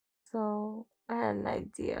I had an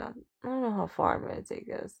idea. I don't know how far I'm gonna take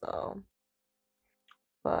this though.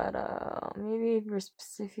 But maybe if you're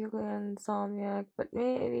specifically insomniac, but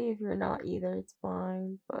maybe if you're not either, it's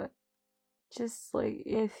fine. But just like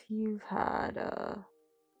if you've had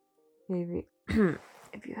maybe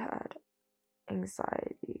if you had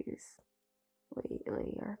anxieties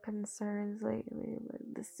lately or concerns lately, but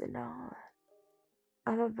listen on.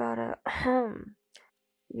 I'm about to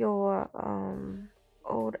your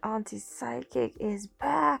old auntie psychic is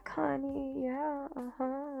back, honey. Yeah,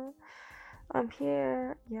 I'm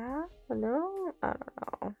here. Yeah, no, I don't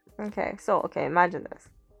know. Okay, imagine this.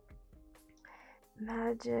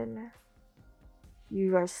 Imagine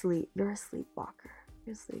you're a sleepwalker.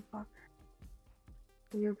 You're a sleepwalker.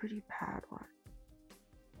 You're a pretty bad one.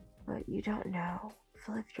 But you don't know. You've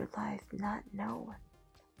lived your life not knowing.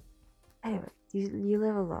 Anyway, you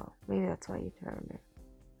live alone. Maybe that's why you turned it.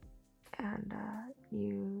 And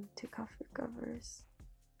you take off your covers.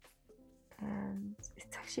 And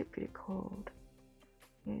it's actually pretty cold.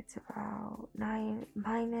 It's about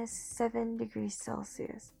 -7 degrees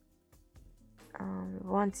Celsius.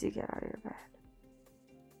 Once you get out of your bed,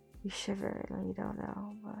 you shiver and you don't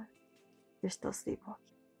know, but you're still sleepwalking.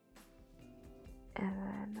 And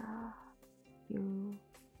then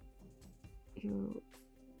you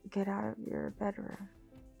get out of your bedroom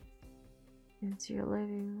into your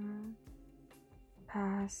living room,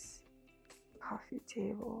 pass coffee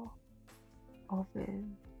table,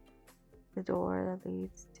 open the door that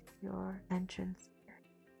leads to your entrance,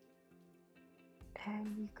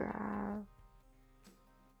 and you grab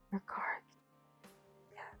your car key.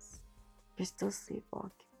 Yes, you're still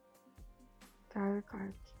sleepwalking. Grab your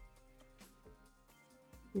car key.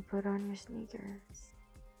 You put on your sneakers.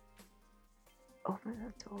 Open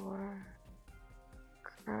the door.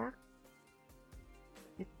 Crack.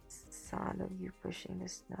 It's the sound of you pushing the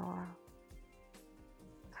snow out.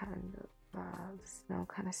 Kind of, the snow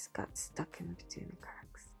kind of got stuck in between the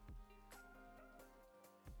cracks.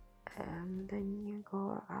 And then you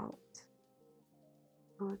go out.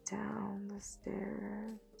 Go down the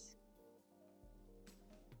stairs.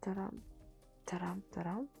 Da-dum, da-dum,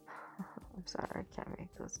 da-dum. I'm sorry, I can't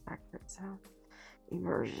make those backward sounds.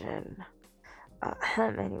 Immersion.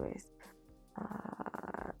 Anyways.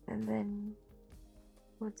 And then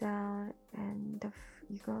go down and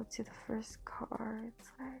you go to the first car.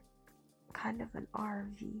 It's like kind of an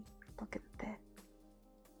RV. Look at that.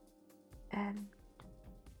 And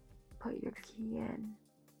put your key in.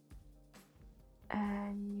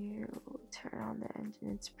 And you turn on the engine.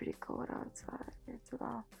 It's pretty cold outside. It's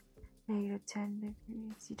about -10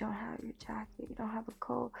 degrees. You don't have your jacket. You don't have a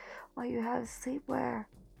coat. All you have is sleepwear.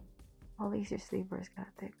 Well, at least your sleepwear is kind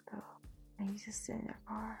of thick though. And you just sit in your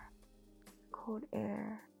car. Cold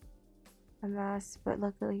air. A mess. But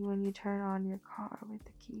luckily when you turn on your car with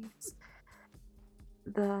the keys,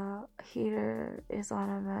 the heater is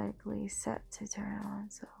automatically set to turn on.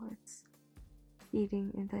 So it's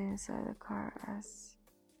heating in the inside of the car as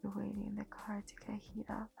you're waiting the car to get heat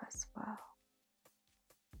up as well.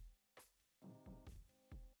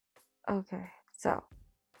 Okay, so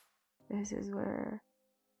this is where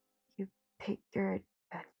you pick your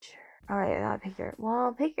adventure. Alright, not pick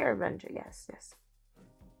your adventure, yes.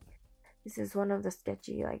 This is one of the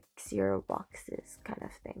sketchy, like, cereal boxes kind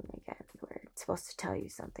of thing again, where it's supposed to tell you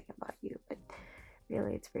something about you, but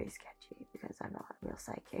really it's pretty sketchy because I'm not a real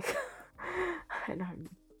psychic. And I'm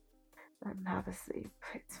half asleep.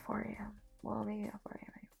 It's 4 a.m. Well, maybe not 4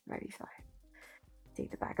 a.m. Maybe 5. Take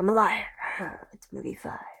the back. I'm a liar. It's maybe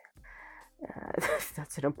 5.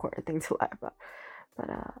 That's an important thing to lie about. But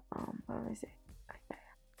what am I saying? Okay.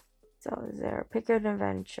 So is there pick your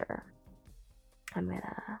adventure? I'm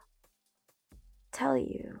gonna tell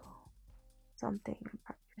you something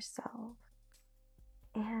about yourself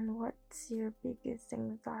and what's your biggest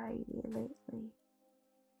anxiety lately,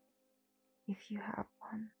 if you have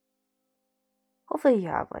one. Hopefully you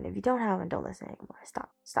have one. If you don't have one, don't listen anymore.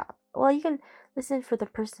 Stop. Well, you can listen for the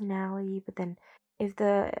personality, but then if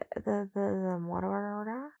the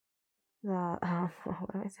what am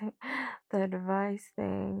I saying? The advice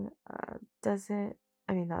thing doesn't.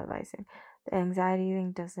 I mean, not advising. The anxiety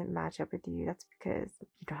thing doesn't match up with you. That's because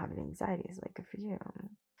you don't have any anxiety. It's like good for you.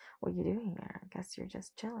 What you doing there? I guess you're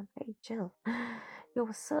just chilling. Hey, chill. Yo,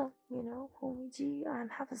 what's up? You know, homie G. I'm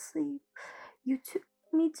half asleep. You too.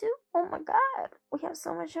 Me too. Oh my God, we have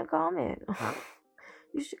so much in common.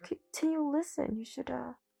 You should continue to listen. You should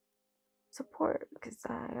support because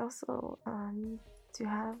I also need to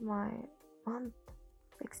have my month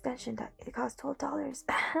extension that it costs $12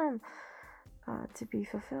 to be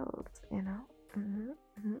fulfilled. You know,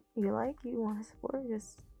 you want to support,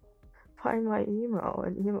 just find my email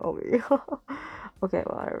and email me. Okay,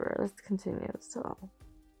 whatever. Let's continue. So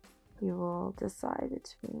you will decide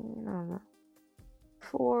between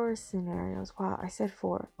 4 scenarios. Wow, I said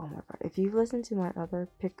 4. Oh my god. If you've listened to my other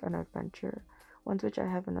pick an adventure ones, which I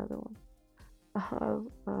have another one.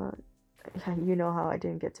 Yeah, you know how I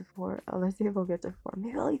didn't get to 4. Let's see if I'll get to 4.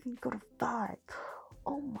 Maybe I'll even go to 5.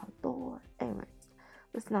 Oh my lord. Anyways,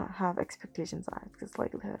 let's not have expectations high because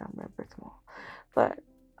likelihood I'm gonna break them all. But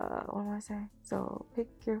what am I saying? So pick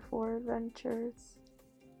your 4 adventures,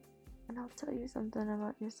 and I'll tell you something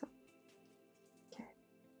about yourself. Okay.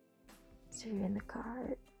 So you're in the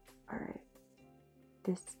car. All right.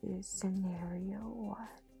 This is scenario 1.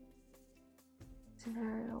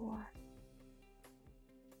 Scenario 1.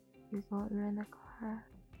 You're in the car,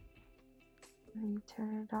 and then you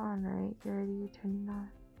turn it on, right? You're ready to turn it on.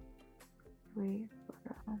 Wait for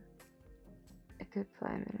a good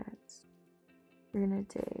 5 minutes. You're in a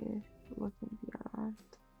daze, looking beyond,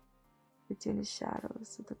 between the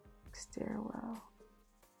shadows of the stairwell,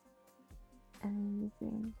 and then you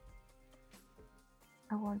think,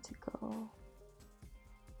 I want to go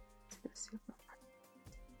to the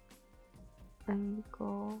supermarket. And you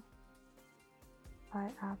go buy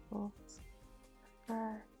apples,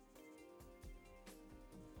 bread,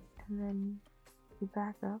 and then you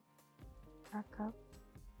back up.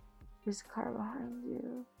 There's a car behind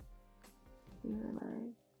you. You're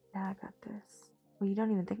like, yeah, I got this. Well, you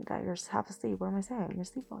don't even think that. You're half asleep. What am I saying? You're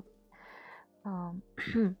sleepwalking.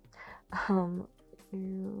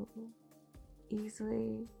 You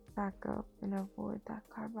easily back up and avoid that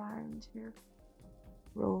car behind you.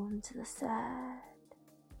 Roll into the side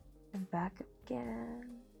and back up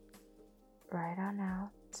again. Right on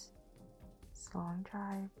out. Long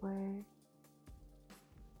driveway.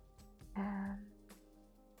 And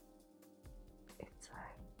it's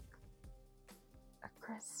like a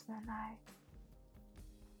Christmas night.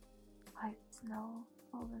 White snow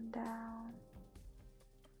falling down.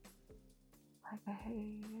 Like I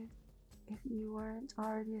hated. If you weren't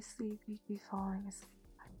already asleep, you'd be falling asleep.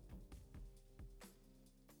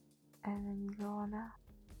 And then you go on out.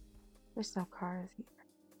 There's no cars either.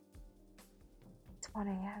 It's 1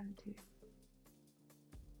 a.m., dude.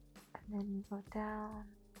 And then you go down.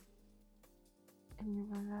 And you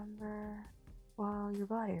remember, well, your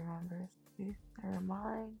body remembers, your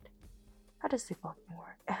mind. How does sleepwalking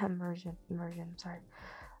work? Immersion, sorry.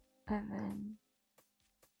 And then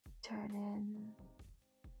turn in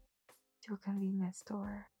to a convenience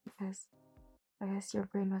store because I guess your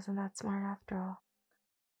brain wasn't that smart after all.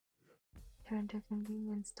 Turn to a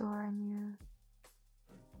convenience store and you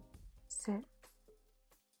sit.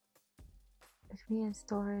 The convenience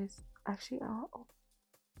store is actually out.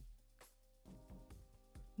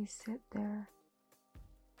 You sit there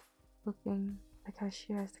looking at the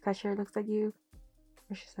cashier. As the cashier looks at you,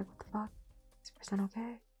 or she's like, what the fuck? Is this person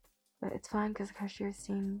okay? But it's fine because the cashier's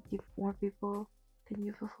seen more people than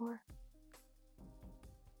you before.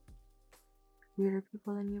 Weirder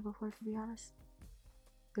people than you before, to be honest.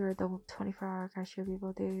 They're the 24-hour cashier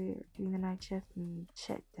people. They're doing the night shift and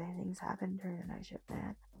shit. Things happen during the night shift,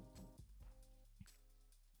 man.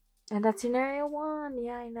 And that's scenario 1.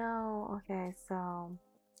 Yeah, I know. Okay, so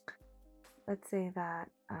let's say that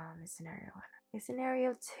is scenario 1. Okay,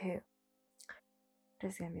 scenario 2.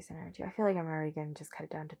 This is gonna be scenario 2. I feel like I'm already gonna just cut it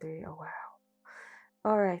down to 3. Oh wow.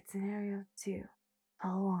 Alright, scenario 2.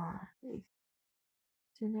 Hold on.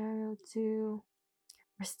 Scenario 2.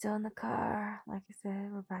 We're still in the car. Like I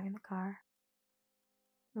said, we're back in the car.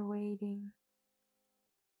 We're waiting.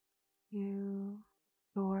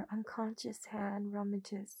 Your unconscious hand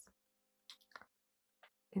rummages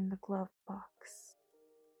in the glove box.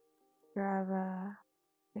 Grab a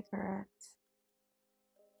cigarette.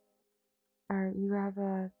 Or you grab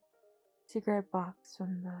a cigarette box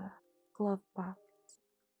from the glove box.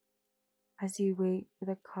 As you wait for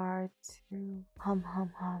the car to hum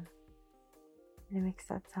hum hum. And it makes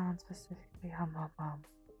that sound specifically, hum hum hum.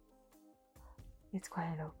 It's quite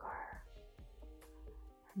an old car.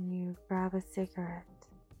 And you grab a cigarette,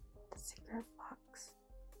 the cigarette box,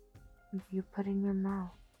 and you put in your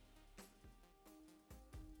mouth.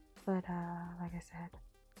 But like I said,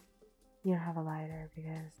 you don't have a lighter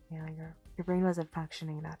because your brain wasn't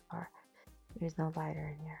functioning that far. There's no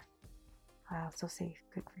lighter in here. Wow, so safe,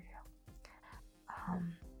 good for you.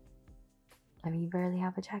 I mean, you barely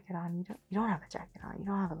have a jacket on. You don't have a jacket on. You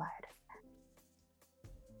don't have a lighter.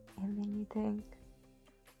 And then you think,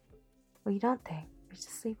 well, you don't think. You're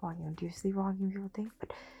just sleepwalking. Do sleepwalking people think?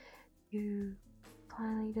 But you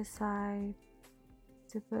finally decide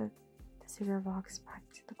to put the cigarette box back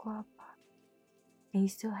to the glove box. And you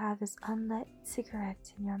still have this unlit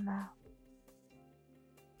cigarette in your mouth.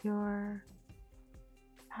 your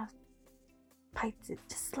mouth bites it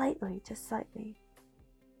just slightly,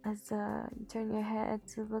 as you turn your head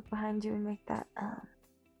to look behind you and make that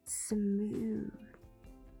smooth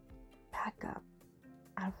back up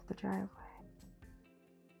out of the driveway.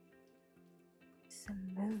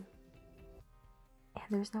 Smooth. And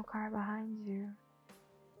there's no car behind you.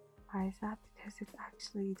 Why is that? Because it's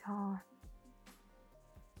actually dawn.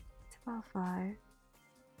 It's about 5.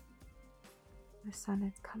 The sun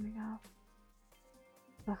is coming up.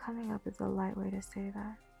 But coming up is a light way to say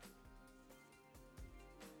that.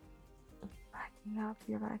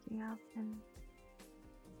 You're backing up, and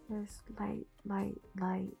there's light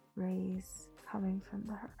rays coming from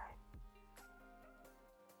the horizon.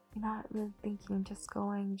 You're not really thinking, just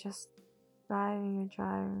going, just driving.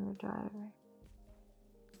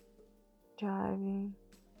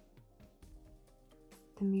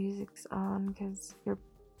 The music's on because your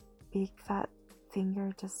big fat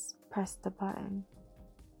finger just pressed the button.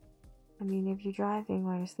 I mean, if you're driving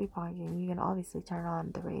while you're sleepwalking, you can obviously turn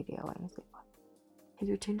on the radio when you're sleepwalking. If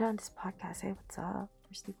you tuned on this podcast, hey, what's up?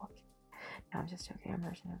 We're sleepwalking. No, I'm just joking.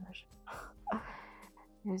 Immersion.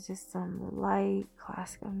 There's just some light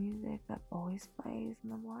classical music that always plays in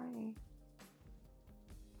the morning.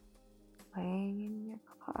 Playing in your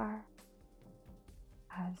car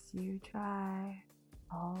as you drive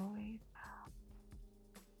all the way down.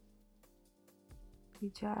 You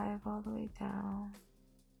drive all the way down.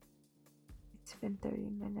 It's been 30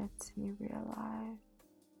 minutes and you realize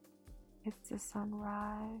it's a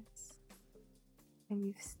sunrise and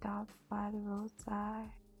you've stopped by the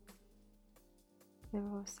roadside. The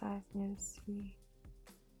roadside near the sea.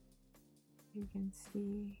 You can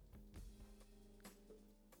see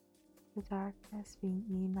the darkness being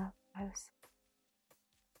eaten up by the sun.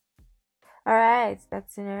 Alright,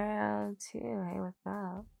 that's scenario 2. Hey, what's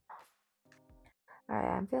up?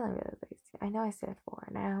 Alright, I'm feeling really lazy. I know I said 4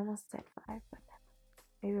 and I almost said 5, but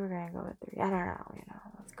maybe we're gonna go with 3. I don't know,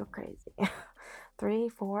 let's go crazy. 3,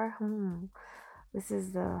 4, This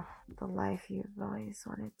is the life you've always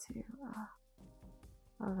wanted to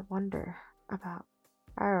wonder about.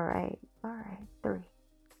 Alright, 3.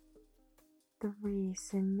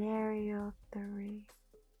 Scenario 3.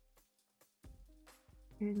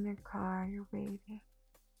 You're in your car, you're waiting.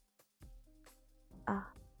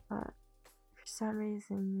 But for some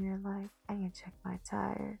reason you're like, I need to check my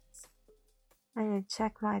tires.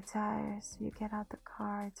 You get out the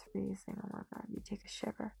car, it's freezing. Oh my god, you take a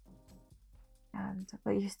shiver.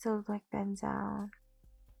 But you're still like bent down.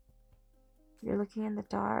 You're looking in the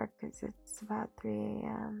dark because it's about 3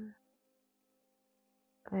 a.m.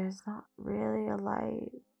 There's not really a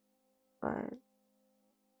light, but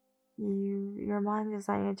your mind is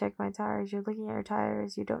saying, check my tires. You're looking at your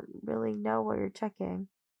tires. You don't really know what you're checking.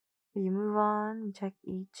 But you move on, you check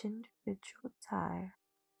each individual tire.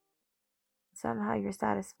 Somehow you're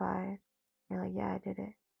satisfied. You're like, yeah, I did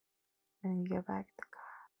it. And then you go back in the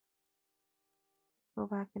car. Go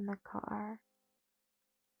back in the car.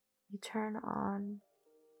 You turn on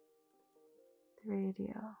the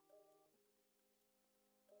radio.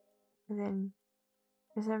 And then,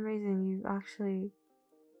 for some reason, you actually,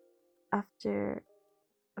 after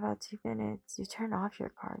about 2 minutes, you turn off your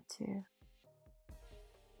car too.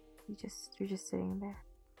 You're just sitting there.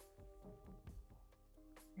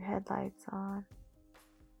 Your headlights on.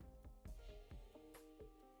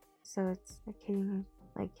 So it's like hitting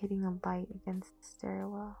a light against the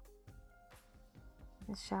stairwell.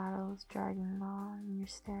 The shadows dragging along and you're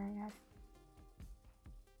staring at it.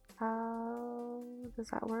 How does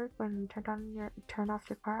that work when you turn off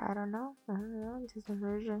your car? I don't know. Just a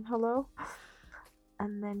version. Hello?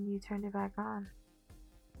 And then you turn it back on.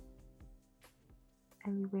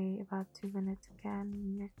 And you wait about 2 minutes again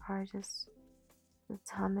and your car just is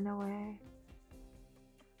humming away.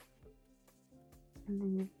 And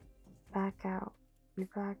then you back out.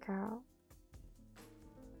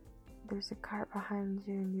 There's a cart behind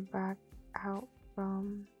you and you back out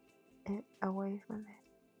from it, away from it.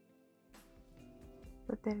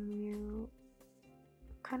 But then you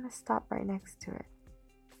kind of stop right next to it.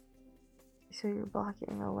 So you're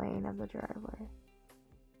blocking a lane of the driveway.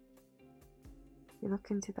 You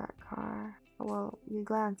look into that car. Well, you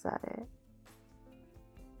glance at it.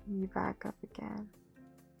 And you back up again.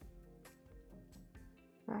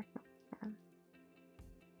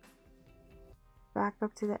 Back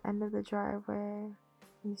up to the end of the driveway.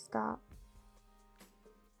 You stop.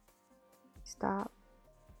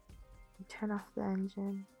 You turn off the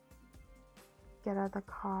engine. Get out of the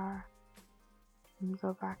car. And you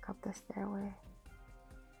go back up the stairway.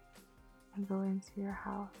 And go into your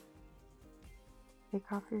house.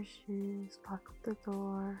 Take off your shoes, lock up the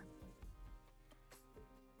door,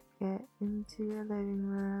 get into your living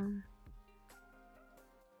room,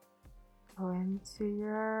 go into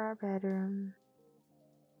your bedroom,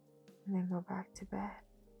 and then go back to bed.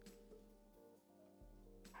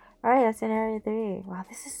 Alright, that's scenario 3. Wow,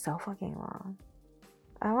 this is so fucking long.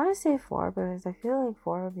 I want to say 4 because I feel like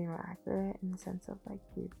 4 would be more accurate in the sense of like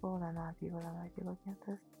people, the amount of people that might be looking at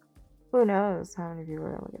this. Who knows how many people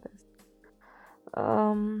are gonna look at this?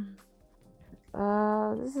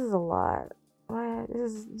 This is a lot. What?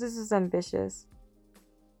 This is ambitious.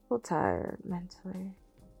 I'm tired mentally.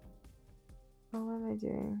 Oh, what am I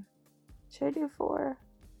doing? Should I do 4?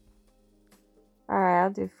 Alright, I'll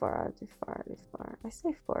do 4. I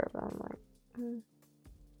say 4, but I'm like,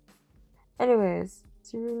 Anyways,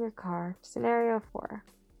 so you're in your car. Scenario 4.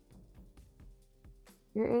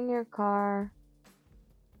 You're in your car,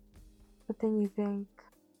 but then you think,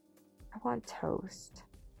 I want toast.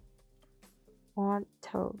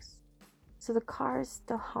 So the car is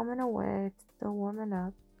still humming away, it's still warming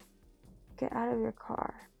up. Get out of your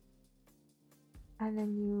car. And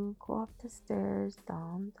then you go up the stairs,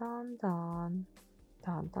 don.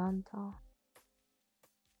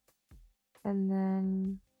 And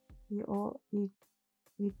then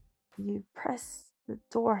you press the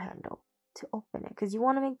door handle to open it because you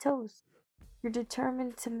want to make toast. You're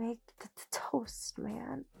determined to make the toast,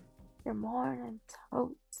 man. Your morning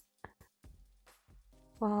toast.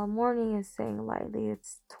 Well, morning is saying lightly.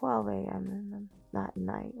 It's 12 a.m. and not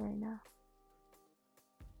night right now.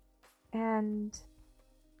 And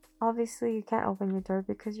obviously you can't open your door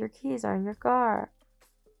because your keys are in your car.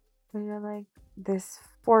 And you're like, this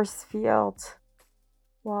force field.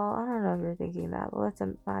 Well, I don't know if you're thinking that, but let's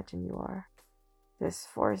imagine you are. This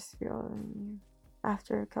force field. And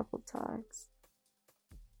after a couple talks,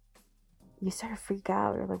 you start to freak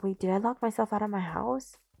out. You're like, wait, did I lock myself out of my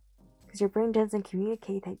house? Because your brain doesn't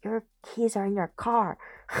communicate that your keys are in your car.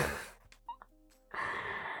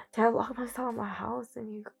 Did I lock myself out of my house?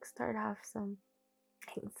 And you start to have some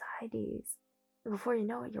anxieties. And before you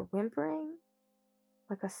know it, you're whimpering.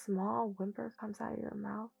 Like a small whimper comes out of your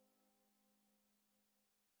mouth.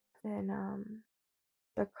 Then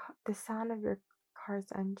the sound of your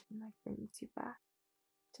car's engine like brings you back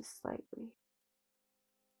just slightly.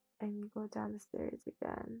 And you go down the stairs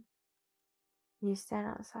again. You stand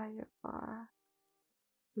outside your car.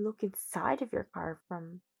 You look inside of your car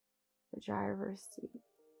from the driver's seat.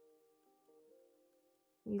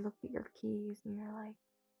 You look at your keys and you're like,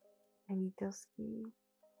 I need those keys.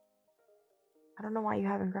 I don't know why you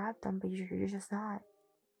haven't grabbed them, but you're just not.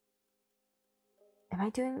 Am I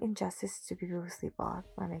doing injustice to people who sleepwalk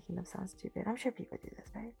by making them sound stupid? I'm sure people do this,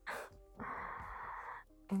 right?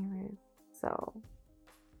 Anyways, so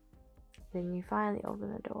then you finally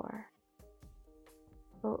open the door.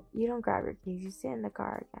 But you don't grab your keys, you sit in the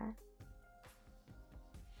car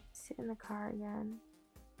again.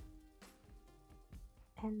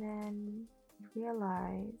 And then you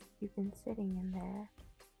realize you've been sitting in there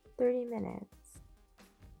 30 minutes.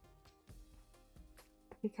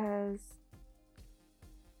 Because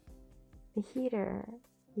the heater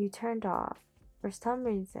you turned off for some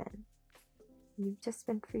reason. You've just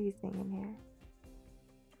been freezing in here.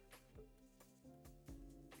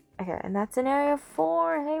 Okay, and that's scenario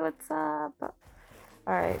 4. Hey, what's up?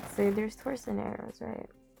 Alright, so there's 4 scenarios, right?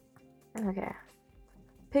 Okay.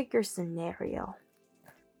 Pick your scenario.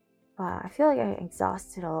 Wow, I feel like I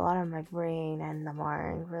exhausted a lot of my brain and the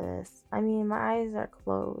mind for this. I mean, my eyes are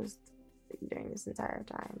closed during this entire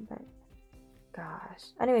time, but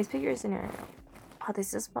gosh. Anyways, pick your scenario. Oh,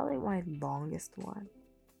 this is probably my longest one.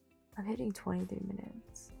 I'm hitting 23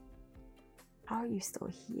 minutes. How are you still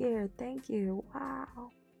here? Thank you.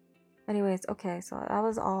 Wow. Anyways, okay, so that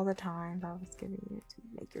was all the time I was giving you to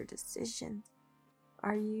make your decisions.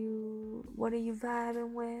 What are you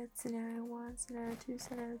vibing with? Scenario 1, scenario 2,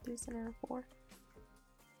 scenario 3, scenario 4?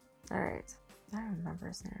 Alright. I don't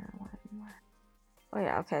remember scenario 1 anymore. Oh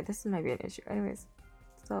yeah, okay, this might be an issue. Anyways,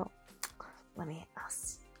 so let me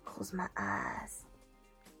close my eyes.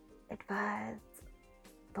 Advise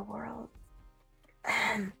the world.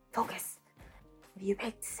 Focus. If you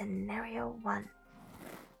picked scenario 1,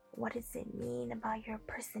 what does it mean about your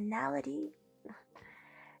personality?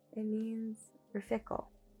 It means you're fickle.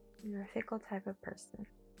 You're a fickle type of person.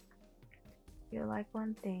 You like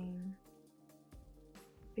one thing,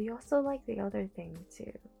 but you also like the other thing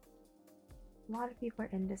too. A lot of people are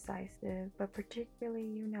indecisive, but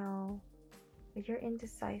particularly that you're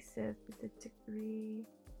indecisive to the degree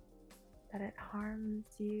that it harms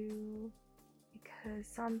you, because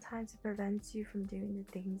sometimes it prevents you from doing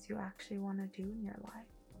the things you actually want to do in your life.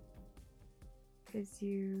 because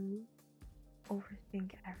you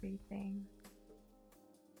overthink everything.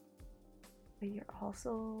 But you're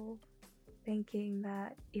also thinking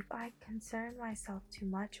that if I concern myself too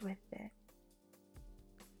much with it,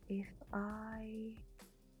 if I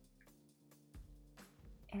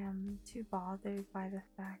am too bothered by the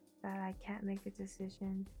fact that I can't make a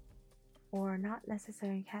decision, or not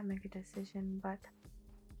necessarily can't make a decision, but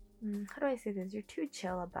how do I say this? You're too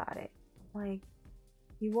chill about it. Like,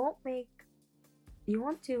 you won't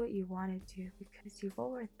do what you want to do because you've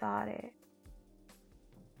overthought it.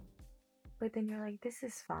 But then you're like, this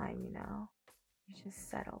is fine, you know? You just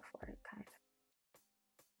settle for it, kind of.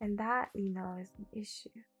 And that, you know, is an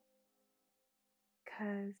issue.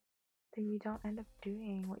 Because then you don't end up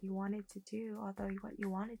doing what you wanted to do, although what you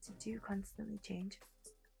wanted to do constantly changes.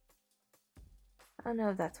 I don't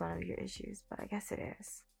know if that's one of your issues, but I guess it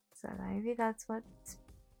is. So maybe that's what's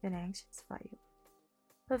been anxious about you.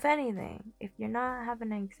 But if anything, if you're not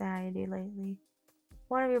having anxiety lately,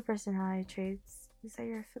 one of your personality traits is that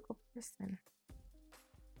you're a fickle person.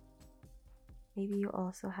 Maybe you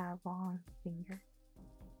also have long fingers.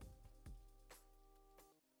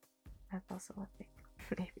 That's also a thing.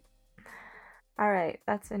 Maybe. Alright,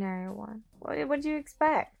 that's scenario 1. What do you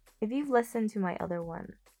expect? If you've listened to my other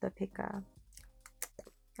one, the pick an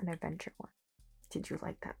adventure one, did you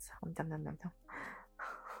like that sound? Dum dum dum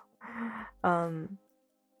dum.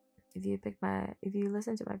 If you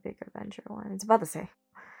listen to my pick adventure one, it's about the same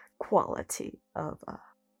quality of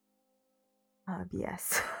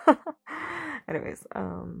BS. Anyways,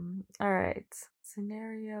 alright.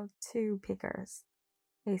 Scenario 2 pickers.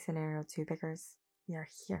 Hey, scenario 2 pickers. You're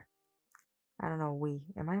here. I don't know,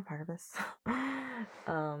 am I a part of this?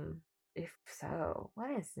 If so,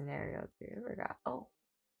 what is scenario 3? I forgot. Oh,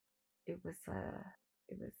 it was the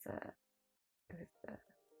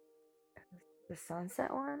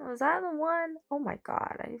sunset one? Was that the one? Oh my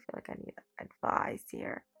god, I feel like I need advice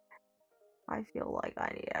here. I feel like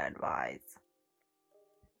I need advice.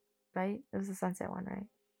 Right? It was the sunset one, right?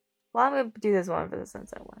 Well, I'm gonna do this one for the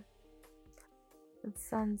sunset one. The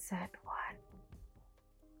sunset one.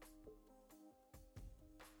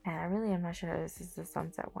 And I really am not sure this is the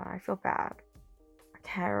sunset one. I feel bad. I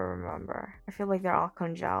can't remember. I feel like they're all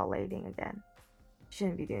congelating again.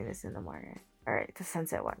 Shouldn't be doing this in the morning. Alright, the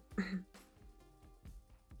sunset one.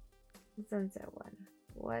 The sunset one.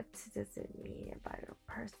 What does it mean about your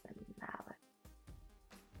personality?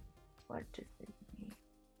 What does it mean?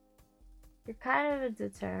 You're kind of a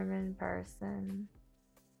determined person,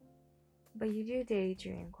 but you do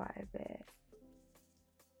daydream quite a bit.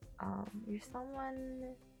 You're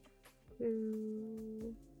someone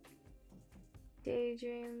who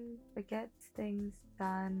daydreams but gets things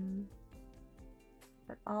done,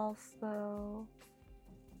 but also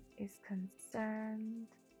is concerned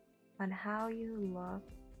on how you look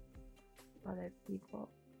to other people.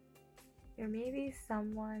 You're maybe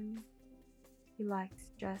someone who likes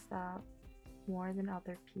to dress up more than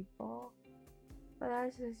other people, but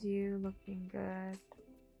that's just you looking good.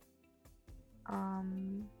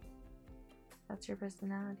 That's your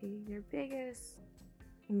personality. Your biggest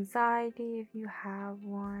anxiety, if you have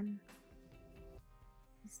one,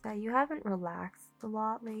 is that you haven't relaxed a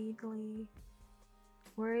lot lately.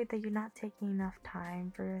 Worried that you're not taking enough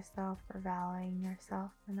time for yourself or valuing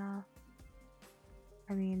yourself enough.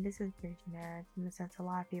 I mean, this is very generic in the sense a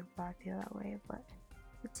lot of people probably feel that way, but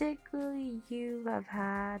particularly you have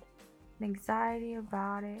had an anxiety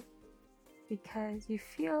about it because you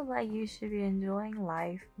feel like you should be enjoying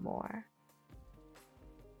life more.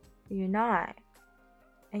 You're not.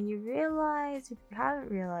 And you realize, if you haven't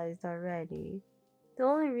realized already, the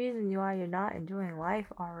only reason why you're not enjoying life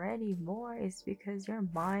already more is because your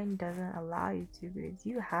mind doesn't allow you to, because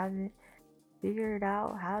you haven't figured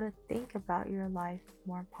out how to think about your life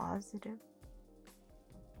more positive.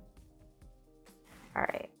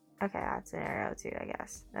 Alright. Okay, that's scenario 2, I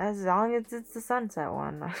guess. As long as it's the sunset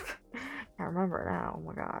one. I can't remember now. Oh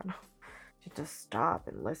my god. Should just stop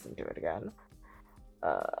and listen to it again.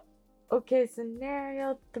 Okay,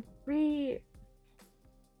 scenario 3.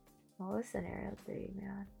 What was scenario 3,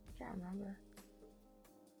 man? I can't remember.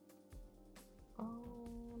 Oh,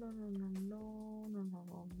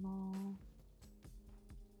 no.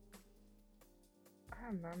 I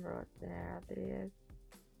don't remember what scenario 3 is.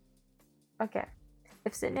 Okay.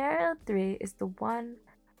 If scenario 3 is the one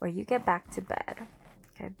where you get back to bed.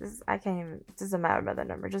 Okay, it doesn't matter about the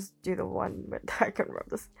number, just do the one where I can remember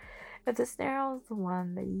this. If the scenario is the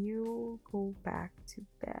one that you go back to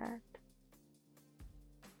bed.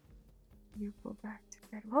 You go back to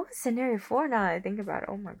bed. What was scenario 4 now that I think about it?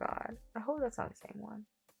 Oh my god. I hope that's not the same one.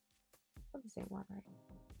 That's the same one, right?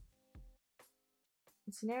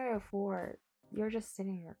 In scenario 4, you're just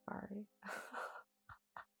sitting in your car.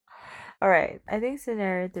 Alright, I think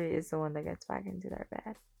scenario 3 is the one that gets back into their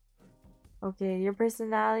bed. Okay, your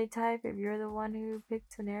personality type, if you're the one who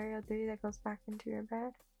picked scenario 3 that goes back into your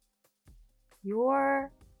bed,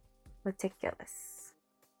 you're meticulous.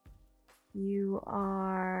 You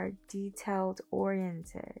are detailed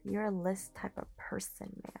oriented. You're a list type of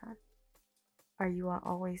person, man. Are you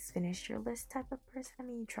always finish your list type of person? I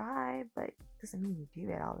mean, you try, but it doesn't mean you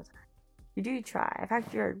do it all the time. You do try. In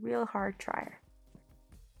fact, you're a real hard trier.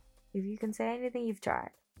 If you can say anything, you've tried.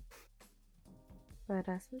 But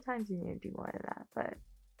sometimes you need to do more than that. But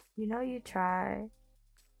you know you try.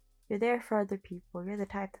 You're there for other people. You're the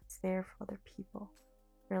type that's there for other people.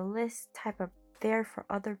 You're a list type of there for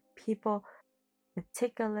other people.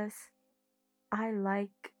 Meticulous. I don't know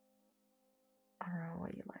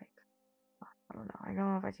what you like. I don't know. I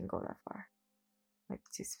don't know if I can go that far. Might be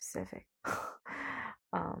too specific.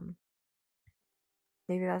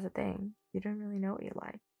 Maybe that's the thing. You don't really know what you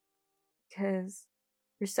like. Because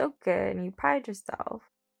you're so good and you pride yourself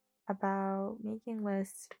about making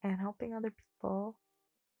lists and helping other people.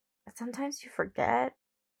 But sometimes you forget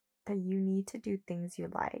that you need to do things you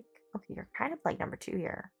like. Okay, you're kind of like number 2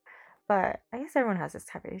 here. But I guess everyone has this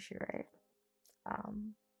type of issue, right?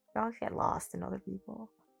 You always get lost in other people.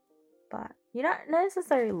 But you're not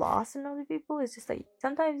necessarily lost in other people. It's just like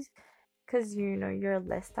sometimes because you're a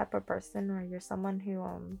list type of person, or you're someone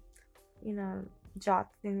who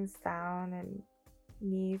jots things down and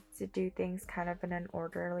needs to do things kind of in an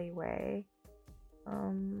orderly way.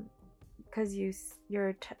 Because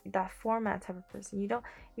you're that format type of person.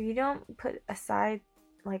 If you don't put aside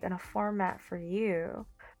like in a format for you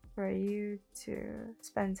to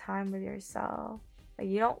spend time with yourself. Like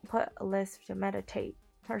you don't put a list to meditate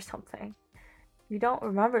or something. You don't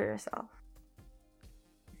remember yourself.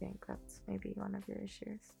 I think that's maybe one of your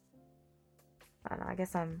issues. I don't know, I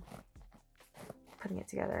guess I'm putting it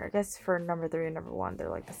together. I guess for number 3 and number 1, they're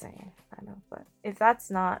like the same. I know, but if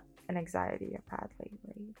that's not an anxiety I've had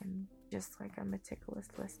lately, then just like a meticulous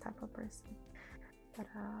list type of person. But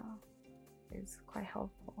it's quite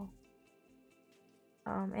helpful.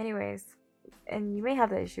 Anyways, and you may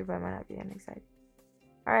have the issue, but it might not be an anxiety.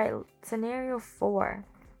 Alright, scenario 4.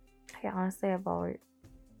 Okay, honestly, I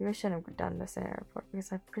shouldn't have done the scenario 4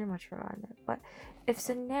 because I've pretty much forgotten it. But if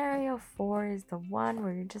scenario 4 is the one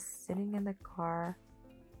where you're just sitting in the car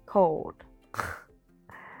cold,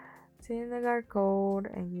 sitting in the car cold,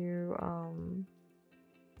 and you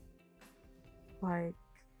like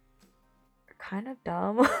kind of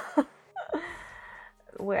dumb.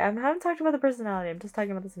 Wait, I haven't talked about the personality. I'm just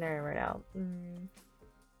talking about the scenario right now.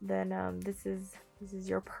 Then this is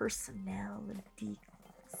your personality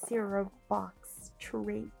 0 box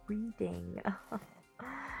trait reading.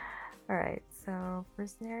 Alright, so for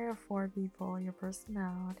scenario 4 people, your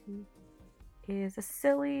personality is a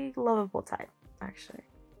silly, lovable type, actually.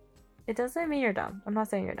 It doesn't mean you're dumb. I'm not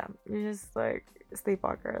saying you're dumb. You're just like a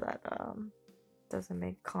sleepwalker that doesn't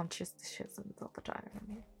make conscious decisions all the time. I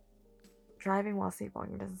mean, driving while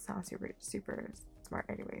sleepwalking doesn't sound super smart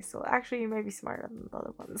anyway. So actually, you may be smarter than the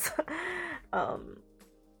other ones.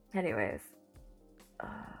 Anyways,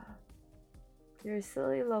 you're a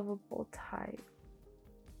silly, lovable type,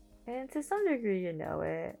 and to some degree, you know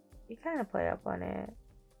it. You kind of play up on it,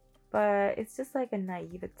 but it's just like a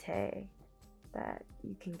naivete that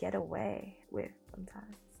you can get away with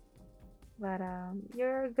sometimes. But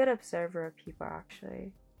you're a good observer of people,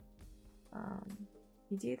 actually.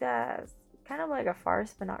 You do that kind of like a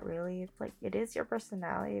farce, but not really. It's like it is your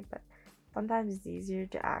personality, but sometimes it's easier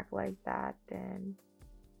to act like that than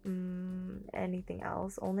anything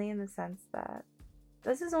else. Only in the sense that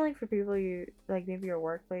this is only for people you like, maybe your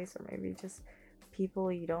workplace, or maybe just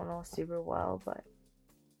people you don't know super well, but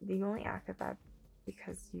you only act like that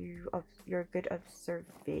because you're a good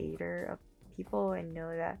observator of people and know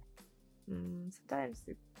that sometimes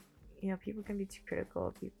people can be too critical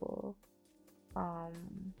of people,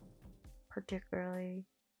 particularly,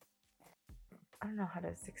 I don't know how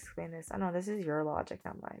to explain this. I know this is your logic,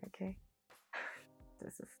 not mine, okay?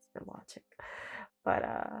 This is your logic. But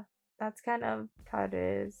that's kind of how it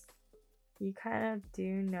is. You kind of do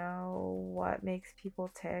know what makes people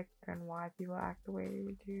tick and why people act the way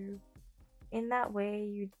they do. In that way,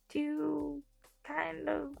 you do kind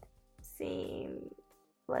of seem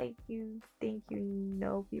like you think you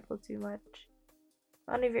know people too much.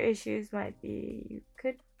 One of your issues might be you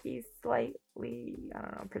could be slightly, I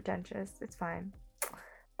don't know, pretentious. It's fine.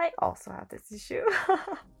 I also have this issue.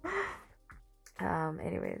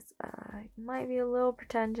 Anyways, you might be a little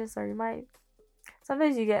pretentious, or you might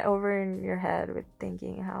sometimes you get over in your head with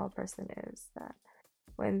thinking how a person is, that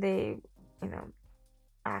when they, you know,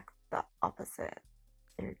 act the opposite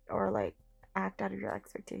or like act out of your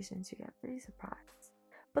expectations, you get pretty surprised.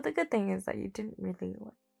 But the good thing is that you didn't really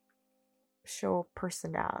like show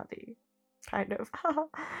personality, kind of,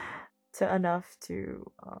 to enough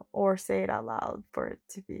to, or say it out loud for it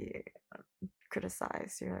to be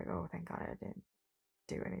criticized. You're like, oh, thank God I didn't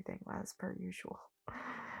do anything as per usual.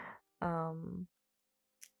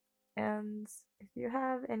 And if you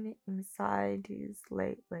have any anxieties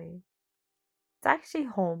lately, it's actually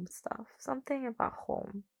home stuff. Something about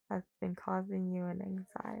home has been causing you an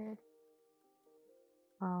anxiety.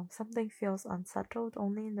 Something feels unsettled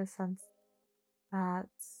only in the sense that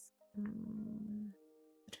I don't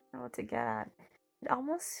know what to get at. It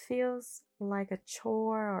almost feels like a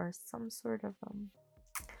chore or some sort of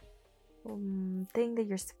thing that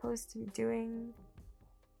you're supposed to be doing,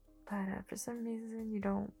 but for some reason you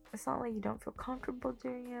don't. It's not like you don't feel comfortable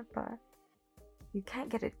doing it, but you can't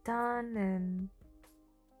get it done, and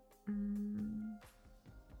I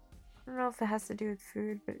don't know if it has to do with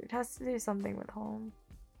food, but it has to do something with home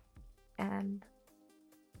and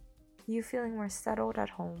you feeling more settled at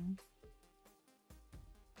home,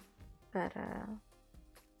 but for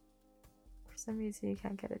some reason you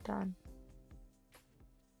can't get it done.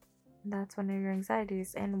 And that's one of your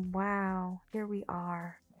anxieties, and wow, here we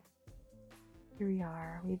are.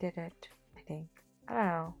 We did it, I think. I don't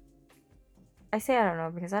know. I say I don't know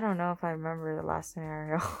because I don't know if I remember the last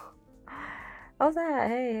scenario. How's that?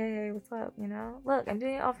 Hey, what's up? You know? Look, I'm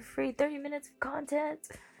doing it all for free. 30 minutes of content.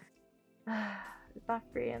 It's not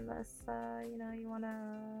free unless, you want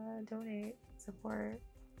to donate, support.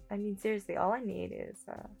 I mean, seriously, all I need is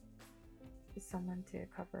someone to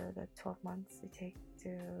cover the 12 months it takes to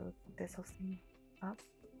keep this hosting up.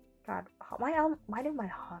 God, why do my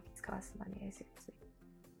hobbies cost money? I seriously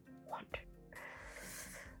wonder.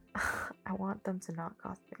 I want them to not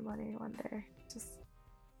cost me money one day. Just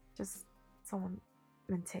someone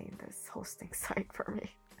maintain this hosting site for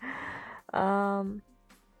me.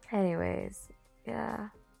 Anyways, yeah.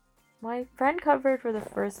 My friend covered for the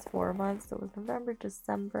first 4 months. So it was November,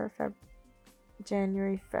 December,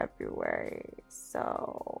 January, February.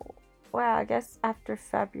 So, wow, I guess after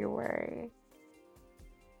February,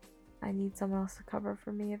 I need someone else to cover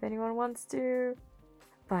for me. If anyone wants to,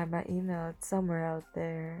 find my email. It's somewhere out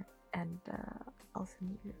there, and I'll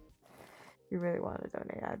send you. If you really want to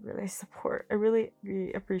donate, I'd really support. I really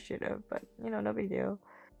be appreciative, but no big deal.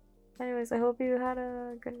 Anyways, I hope you had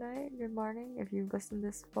a good night, good morning. If you've listened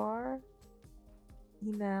this far,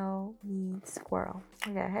 email me squirrel.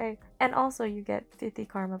 Okay, hey. And also, you get 50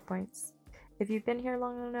 karma points. If you've been here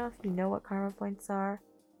long enough, you know what karma points are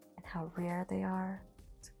and how rare they are.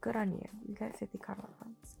 So good on you. You get 50 karma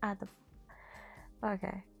points. Add them.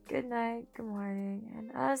 Okay. Good night, good morning,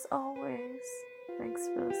 and as always, thanks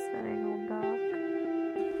for listening, home dog.